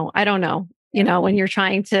 I don't know, when you're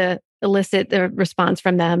trying to elicit the response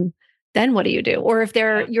from them, then what do you do? Or if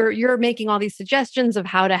you're making all these suggestions of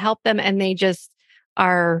how to help them and they just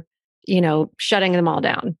are, shutting them all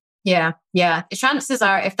down. Yeah. The chances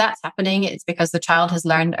are if that's happening, it's because the child has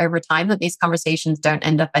learned over time that these conversations don't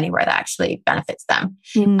end up anywhere that actually benefits them.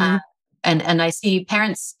 Mm-hmm. And I see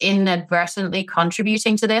parents inadvertently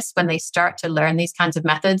contributing to this when they start to learn these kinds of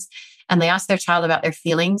methods and they ask their child about their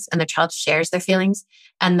feelings and the child shares their feelings.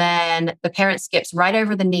 And then the parent skips right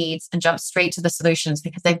over the needs and jumps straight to the solutions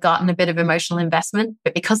because they've gotten a bit of emotional investment.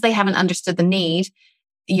 But because they haven't understood the need,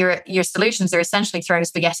 your solutions are essentially throwing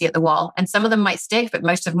spaghetti at the wall. And some of them might stick, but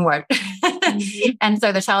most of them won't. Mm-hmm. And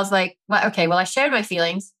so the child's like, well, okay, I shared my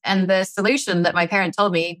feelings and the solution that my parent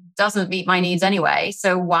told me doesn't meet my needs anyway.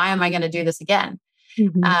 So why am I going to do this again?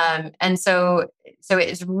 Mm-hmm. And so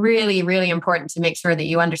it's really, really important to make sure that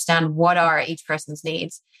you understand what are each person's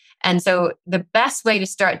needs. And so the best way to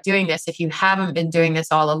start doing this, if you haven't been doing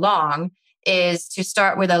this all along, is to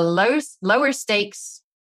start with a lower stakes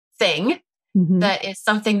thing. Mm-hmm. That is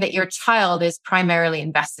something that your child is primarily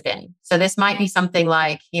invested in. So this might be something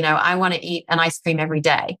like, I want to eat an ice cream every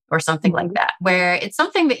day or something mm-hmm. like that, where it's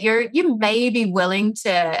something that you may be willing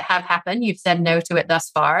to have happen. You've said no to it thus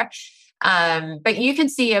far. But you can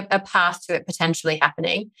see a path to it potentially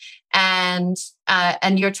happening. And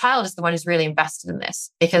your child is the one who's really invested in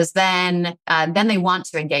this because then they want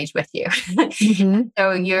to engage with you. Mm-hmm.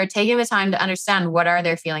 So you're taking the time to understand what are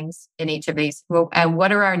their feelings in each of these and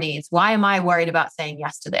what are our needs? Why am I worried about saying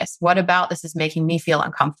yes to this? What about this is making me feel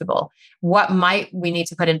uncomfortable? What might we need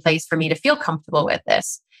to put in place for me to feel comfortable with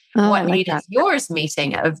this? What need is yours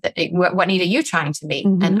meeting what need are you trying to meet?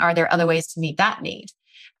 Mm-hmm. And are there other ways to meet that need?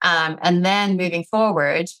 And then moving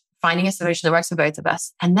forward, finding a solution that works for both of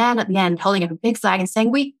us. And then at the end, holding up a big flag and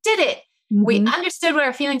saying, we did it. Mm-hmm. We understood what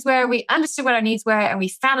our feelings were. We understood what our needs were. And we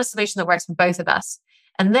found a solution that works for both of us.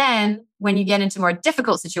 And then when you get into more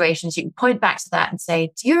difficult situations, you can point back to that and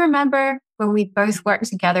say, do you remember when we both worked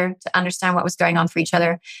together to understand what was going on for each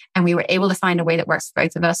other? And we were able to find a way that works for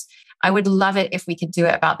both of us. I would love it if we could do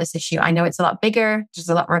it about this issue. I know it's a lot bigger. There's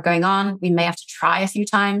a lot more going on. We may have to try a few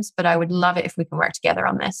times, but I would love it if we can work together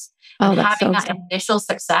on this. Oh, and that's having so that initial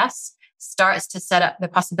success starts to set up the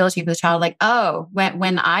possibility for the child, like, oh,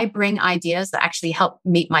 when I bring ideas that actually help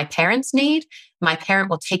meet my parents' need, my parent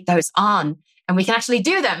will take those on and we can actually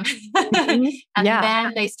do them. Mm-hmm. And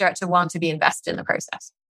then they start to want to be invested in the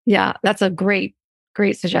process. Yeah, that's a great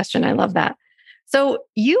suggestion. I love that. So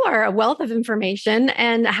you are a wealth of information.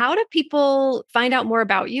 And how do people find out more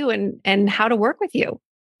about you and how to work with you?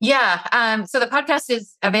 Yeah. So the podcast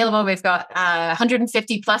is available. We've got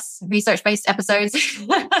 150 plus research-based episodes,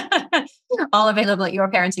 all available at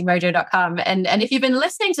yourparentingmojo.com. And if you've been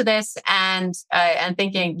listening to this and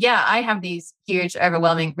thinking, yeah, I have these huge,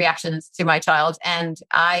 overwhelming reactions to my child, and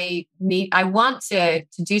I want to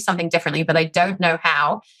do something differently, but I don't know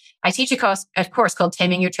how. I teach a course called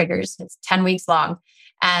Taming Your Triggers. It's 10 weeks long.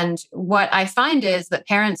 And what I find is that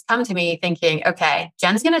parents come to me thinking, okay,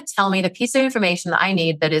 Jen's going to tell me the piece of information that I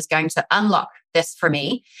need that is going to unlock this for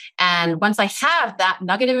me. And once I have that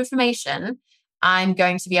nugget of information, I'm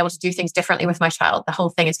going to be able to do things differently with my child. The whole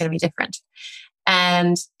thing is going to be different.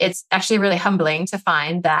 And it's actually really humbling to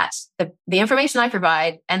find that the information I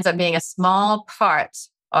provide ends up being a small part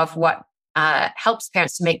of what helps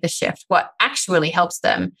parents to make the shift. What actually helps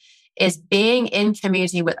them is being in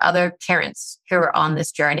community with other parents who are on this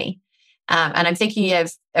journey. And I'm thinking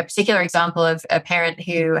of a particular example of a parent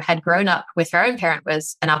who had grown up with her own parent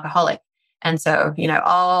was an alcoholic. And so,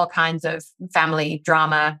 all kinds of family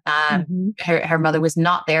drama. Her mother was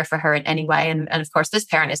not there for her in any way. And of course, this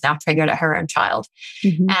parent is now triggered at her own child.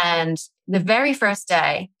 Mm-hmm. And the very first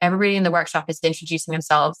day, everybody in the workshop is introducing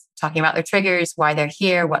themselves, talking about their triggers, why they're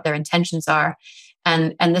here, what their intentions are.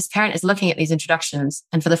 And this parent is looking at these introductions.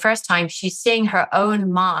 And for the first time, she's seeing her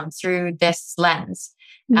own mom through this lens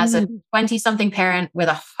as a 20-something parent with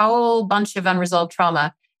a whole bunch of unresolved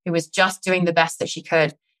trauma who was just doing the best that she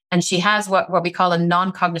could. And she has what we call a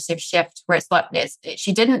non-cognitive shift, where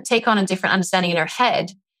she didn't take on a different understanding in her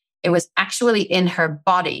head. It was actually in her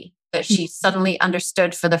body that she suddenly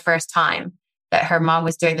understood for the first time that her mom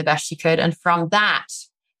was doing the best she could. And from that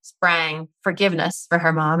sprang forgiveness for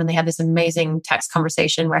her mom. And they had this amazing text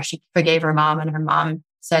conversation where she forgave her mom, and her mom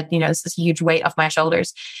said, this is a huge weight off my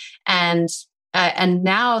shoulders. And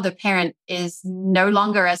now the parent is no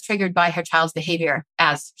longer as triggered by her child's behavior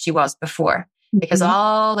as she was before, because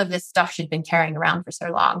all of this stuff she'd been carrying around for so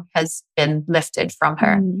long has been lifted from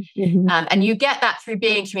her. Mm-hmm. And you get that through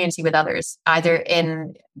being in community with others, either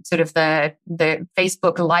in sort of the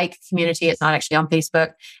Facebook-like community, it's not actually on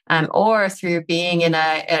Facebook, or through being in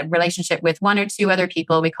a relationship with one or two other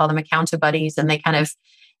people. We call them encounter buddies, and they kind of,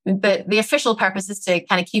 the official purpose is to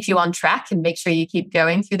kind of keep you on track and make sure you keep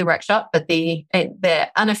going through the workshop. But the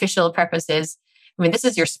unofficial purpose is, this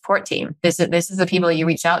is your support team. This is the people you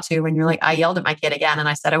reach out to when you're like, I yelled at my kid again and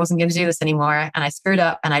I said I wasn't going to do this anymore and I screwed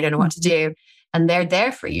up and I don't know what to do. And they're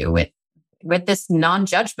there for you with this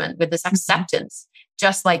non-judgment, with this acceptance,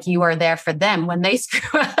 just like you are there for them when they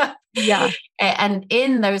screw up. Yeah. And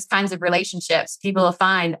in those kinds of relationships, people will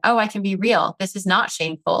find, oh, I can be real. This is not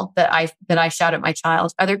shameful that I shout at my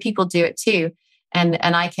child. Other people do it too. And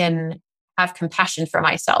I can have compassion for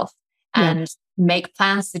myself and make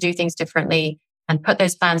plans to do things differently and put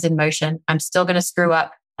those plans in motion. I'm still going to screw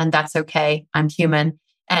up, and that's okay. I'm human.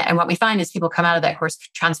 And what we find is people come out of that course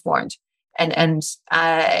transformed and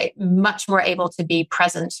much more able to be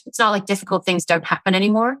present. It's not like difficult things don't happen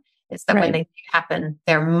anymore. It's that when they happen,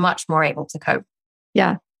 they're much more able to cope.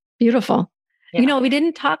 Yeah. Beautiful. Yeah. We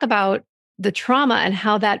didn't talk about the trauma and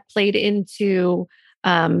how that played into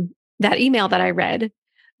that email that I read,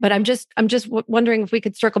 but I'm just wondering if we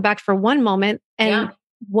could circle back for one moment and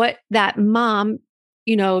what that mom,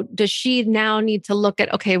 does she now need to look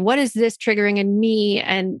at, okay, what is this triggering in me?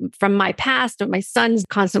 And from my past, my son's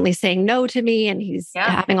constantly saying no to me and he's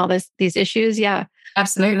having all these issues. Yeah.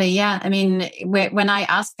 Absolutely. Yeah. I mean, when I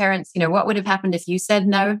ask parents, what would have happened if you said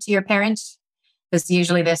no to your parent? There's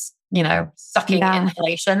usually this, sucking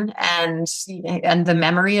inhalation and the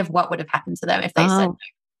memory of what would have happened to them if they said no.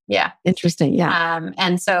 Yeah. Interesting. Yeah.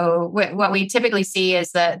 And so what we typically see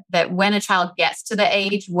is that when a child gets to the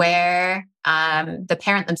age where the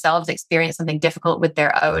parent themselves experience something difficult with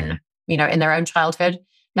their own, in their own childhood,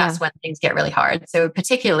 that's when things get really hard. So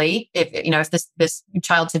particularly if this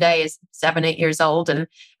child today is 7, 8 years old, and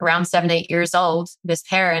around 7, 8 years old, this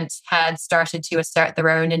parent had started to assert their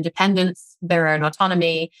own independence, their own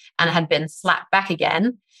autonomy, and had been slapped back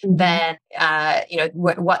again, then,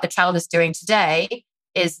 what the child is doing today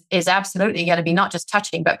is absolutely going to be not just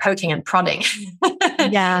touching, but poking and prodding.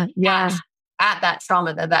 At that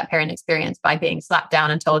trauma that parent experienced by being slapped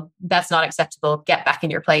down and told, that's not acceptable. Get back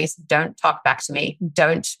in your place. Don't talk back to me.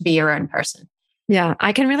 Don't be your own person. Yeah,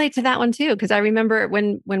 I can relate to that one too. Because I remember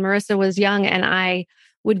when Marissa was young and I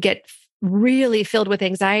would get really filled with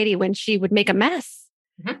anxiety when she would make a mess,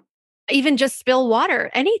 even just spill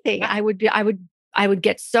water, anything. Yeah. I would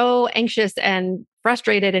get so anxious and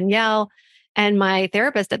frustrated and yell. And my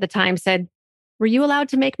therapist at the time said, "Were you allowed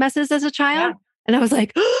to make messes as a child?" Yeah. And I was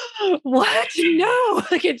like, what? No,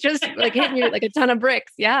 like it just like hit me like a ton of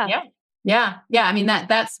bricks. Yeah. I mean,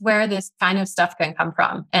 that's where this kind of stuff can come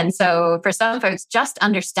from. And so for some folks, just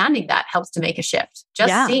understanding that helps to make a shift.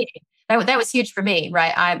 Just seeing that was huge for me,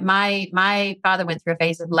 right? My father went through a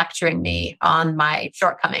phase of lecturing me on my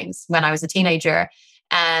shortcomings when I was a teenager.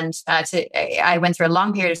 And I went through a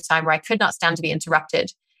long period of time where I could not stand to be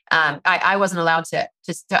interrupted. I wasn't allowed to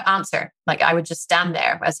answer. Like I would just stand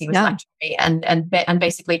there as he was lecturing me and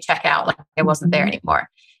basically check out like I wasn't there anymore.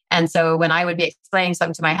 And so when I would be explaining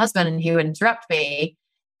something to my husband and he would interrupt me,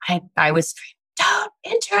 I was screaming, "Don't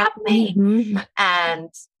interrupt me!" And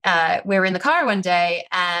we were in the car one day,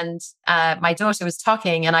 and my daughter was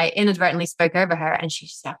talking, and I inadvertently spoke over her, and she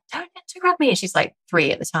said, "Don't interrupt me." And she's like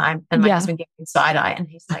 3 at the time, and my husband gave me side eye, and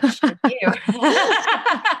he's like, "Shut you."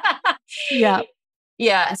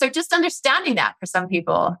 Yeah. And so just understanding that for some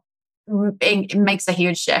people, it makes a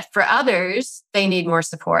huge shift. For others, they need more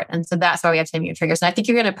support. And so that's why we have 10-minute triggers. And I think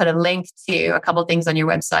you're going to put a link to a couple of things on your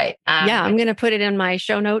website. I'm going to put it in my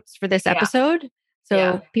show notes for this episode.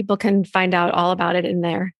 So people can find out all about it in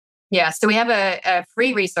there. Yeah. So we have a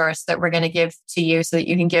free resource that we're going to give to you so that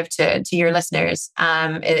you can give to your listeners.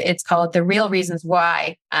 It's called The Real Reasons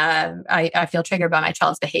Why I Feel Triggered by My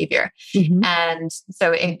Child's Behavior. And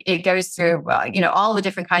so it goes through, all the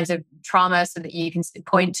different kinds of trauma so that you can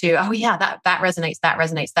point to, that resonates.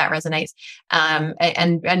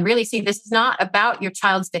 And really see, this is not about your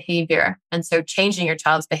child's behavior. And so changing your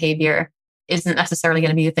child's behavior isn't necessarily going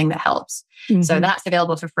to be the thing that helps. So that's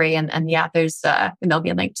available for free. And there'll be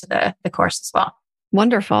a link to the course as well.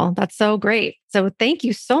 Wonderful. That's so great. So thank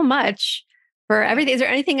you so much for everything. Is there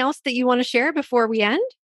anything else that you want to share before we end?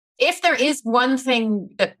 If there is one thing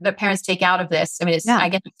that the parents take out of this, I mean, I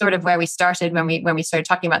guess it's sort of where we started when we started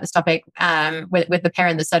talking about this topic with the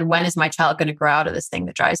parent that said, "When is my child going to grow out of this thing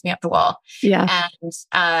that drives me up the wall?" Yeah,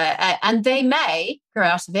 and they may grow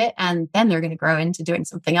out of it, and then they're going to grow into doing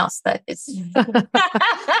something else that is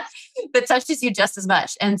that touches you just as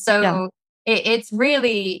much. And so it's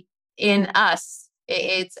really in us.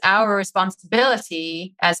 It's our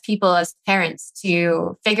responsibility as people, as parents,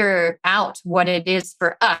 to figure out what it is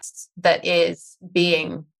for us that is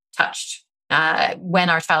being touched when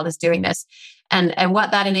our child is doing this. And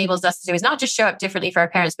what that enables us to do is not just show up differently for our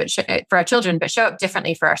parents, but for our children, but show up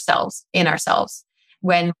differently for ourselves, in ourselves,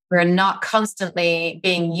 when we're not constantly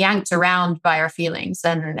being yanked around by our feelings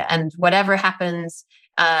and whatever happens.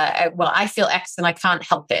 I feel X and I can't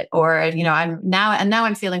help it, or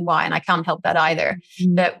I'm feeling Y and I can't help that either.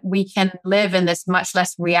 That we can live in this much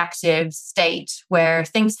less reactive state where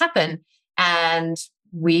things happen and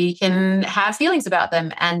we can have feelings about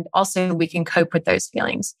them, and also we can cope with those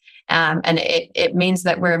feelings. And it means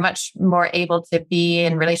that we're much more able to be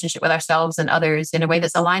in relationship with ourselves and others in a way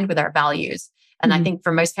that's aligned with our values. And I think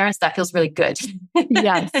for most parents, that feels really good.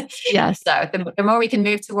 Yes. So the more we can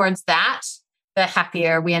move towards that, the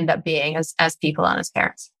happier we end up being as people and as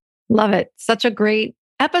parents. Love it. Such a great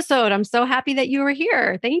episode. I'm so happy that you were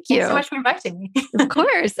here. Thank you. Thanks so much for inviting me. Of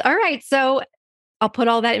course. All right. So I'll put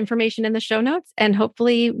all that information in the show notes, and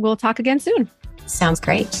hopefully we'll talk again soon. Sounds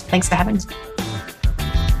great. Thanks for having me.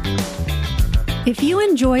 If you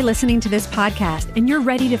enjoy listening to this podcast and you're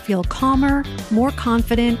ready to feel calmer, more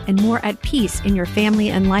confident, and more at peace in your family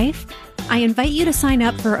and life, I invite you to sign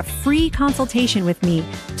up for a free consultation with me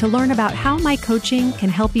to learn about how my coaching can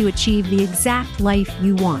help you achieve the exact life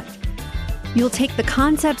you want. You'll take the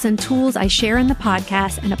concepts and tools I share in the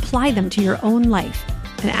podcast and apply them to your own life.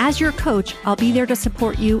 And as your coach, I'll be there to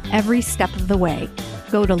support you every step of the way.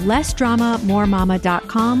 Go to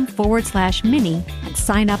lessdramamoremama.com/mini and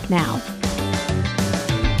sign up now.